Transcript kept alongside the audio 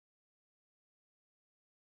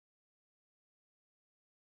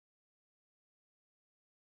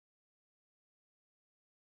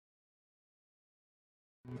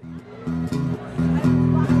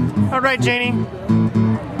All right, Janie.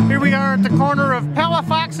 Here we are at the corner of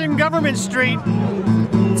Palafox and Government Street.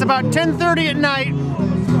 It's about 10:30 at night.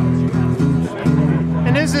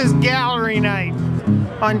 And this is gallery night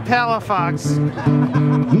on Palafox.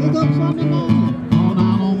 Here comes Sunday morning.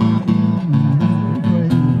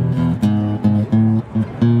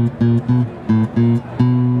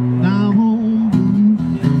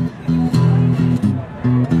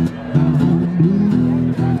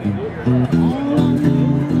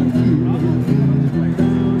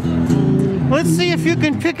 Let's see if you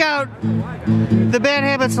can pick out the Bad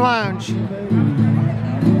Habits Lounge.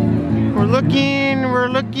 We're looking.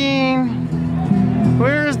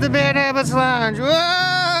 Where's the Bad Habits Lounge?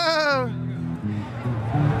 Whoa!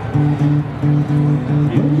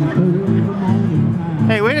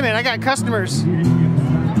 Hey, wait a minute, I got customers. What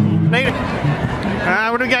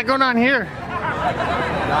do we got going on here?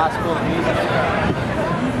 Gospel music.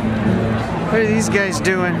 What are these guys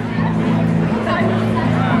doing?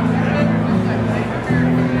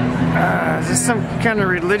 Is this some kind of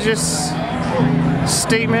religious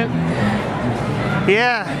statement?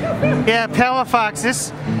 Yeah,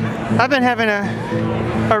 Palafox. I've been having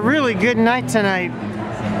a really good night tonight.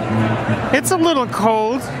 It's a little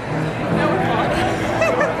cold.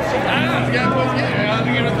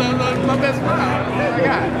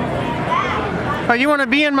 Oh, you want to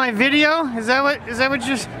be in my video? Is that what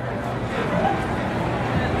you're?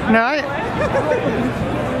 No.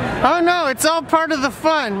 Oh no, it's all part of the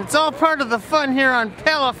fun. It's all part of the fun here on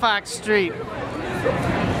Palafox Street.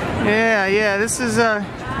 Yeah, this is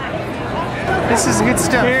good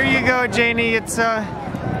stuff. Here you go, Janie. It's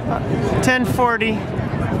 10:40.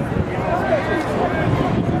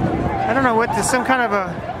 I don't know what this, some kind of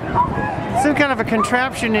a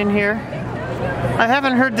contraption in here. I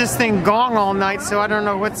haven't heard this thing gong all night, so I don't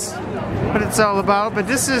know what it's all about. But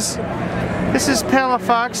this is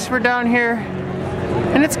Palafox. We're down here.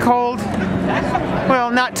 And it's cold.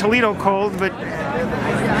 Well, not Toledo cold, but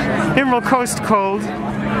Emerald Coast cold.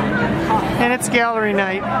 And it's gallery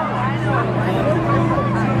night.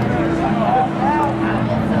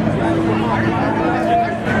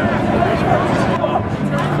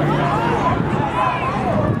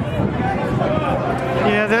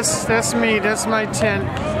 Yeah, that's me. That's my tent.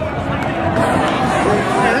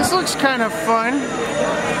 Yeah, this looks kind of fun.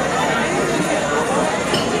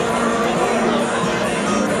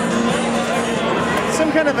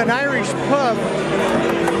 Some kind of an Irish pub.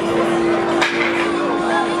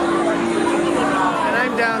 And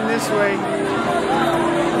I'm down this way.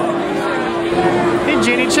 Hey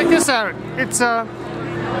Janie, check this out. It's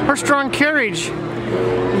horse-drawn carriage.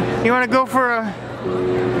 You want to go for a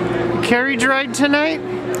carriage ride tonight?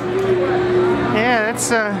 Yeah, it's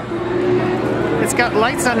got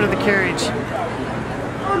lights under the carriage.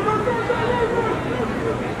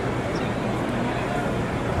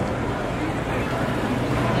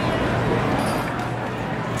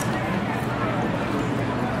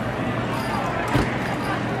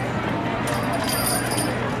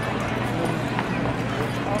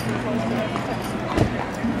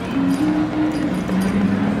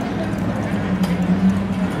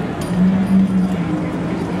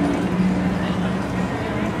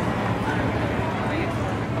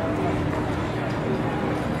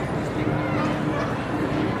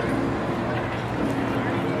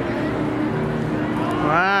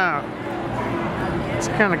 Wow, it's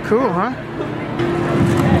kind of cool, huh?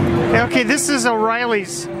 Yeah, okay, this is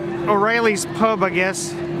O'Reilly's pub, I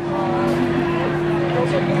guess.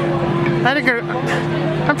 I think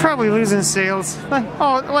I'm probably losing sales.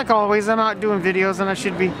 Like always, I'm out doing videos, and I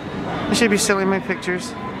should be selling my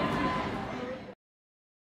pictures.